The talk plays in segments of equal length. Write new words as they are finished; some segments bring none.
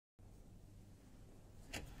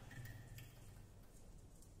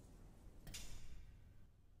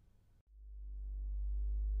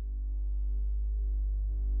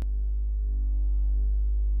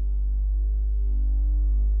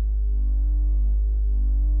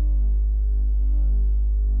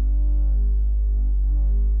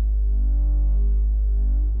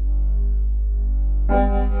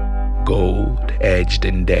edged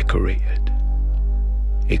and decorated.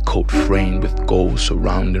 A coat framed with gold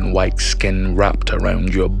surrounding white skin wrapped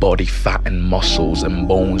around your body, fat and muscles and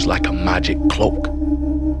bones like a magic cloak.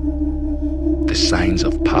 The signs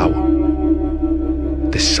of power,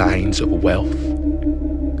 the signs of wealth,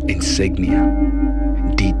 insignia,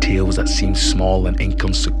 details that seem small and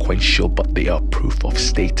inconsequential, but they are proof of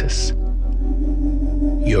status.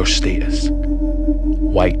 Your status,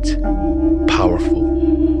 white,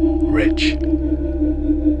 powerful, rich.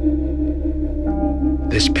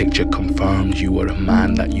 This picture confirms you were a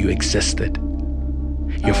man, that you existed.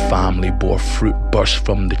 Your family bore fruit burst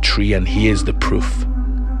from the tree, and here's the proof.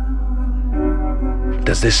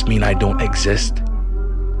 Does this mean I don't exist?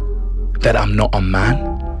 That I'm not a man?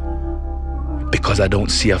 Because I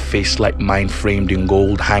don't see a face like mine framed in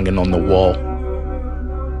gold hanging on the wall.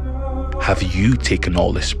 Have you taken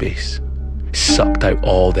all the space? Sucked out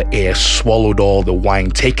all the air, swallowed all the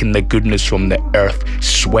wine, taken the goodness from the earth,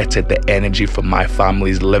 sweated the energy from my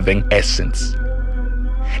family's living essence,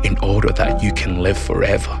 in order that you can live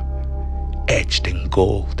forever, etched in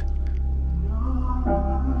gold?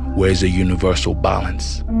 Where's the universal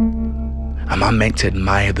balance? Am I meant to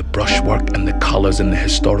admire the brushwork and the colors and the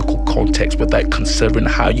historical context without considering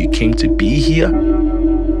how you came to be here?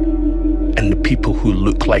 And the people who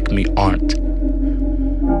look like me aren't.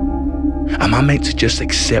 Am I meant to just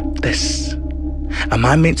accept this? Am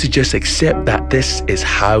I meant to just accept that this is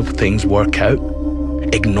how things work out?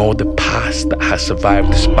 Ignore the past that has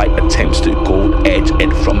survived despite attempts to gold edge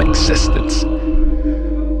it from existence.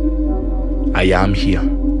 I am here,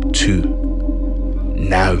 too,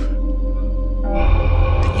 now.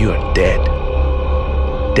 Then you are dead.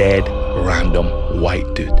 Dead, random,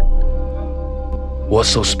 white dude. What's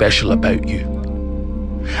so special about you?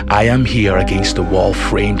 I am here against the wall,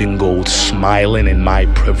 framed in gold, smiling in my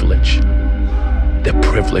privilege. The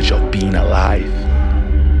privilege of being alive.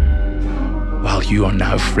 While you are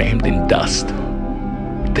now framed in dust.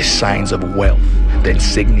 The signs of wealth, the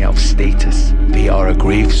insignia of status. They are a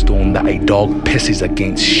gravestone that a dog pisses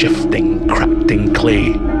against, shifting, cracked in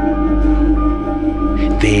clay.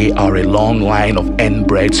 They are a long line of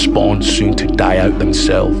inbred spawn soon to die out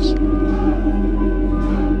themselves.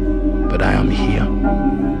 But I am here.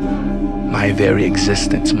 My very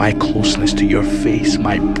existence, my closeness to your face,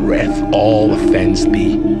 my breath, all offends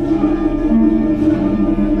thee.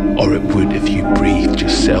 Or it would if you breathed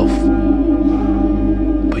yourself.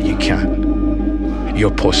 But you can't.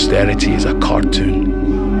 Your posterity is a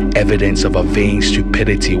cartoon, evidence of a vain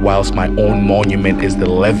stupidity, whilst my own monument is the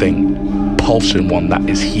living, pulsing one that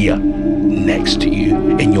is here, next to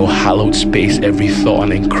you, in your hallowed space, every thought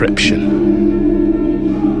an encryption.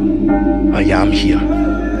 I am here,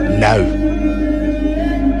 now.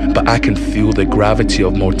 But I can feel the gravity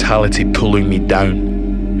of mortality pulling me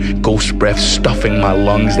down. Ghost breath stuffing my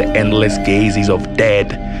lungs, the endless gazes of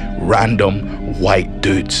dead, random, white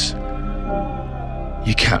dudes.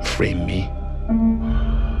 You can't frame me.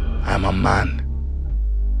 I'm a man.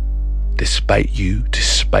 Despite you,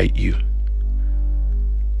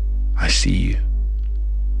 I see you.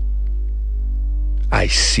 I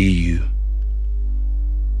see you.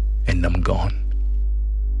 And I'm gone.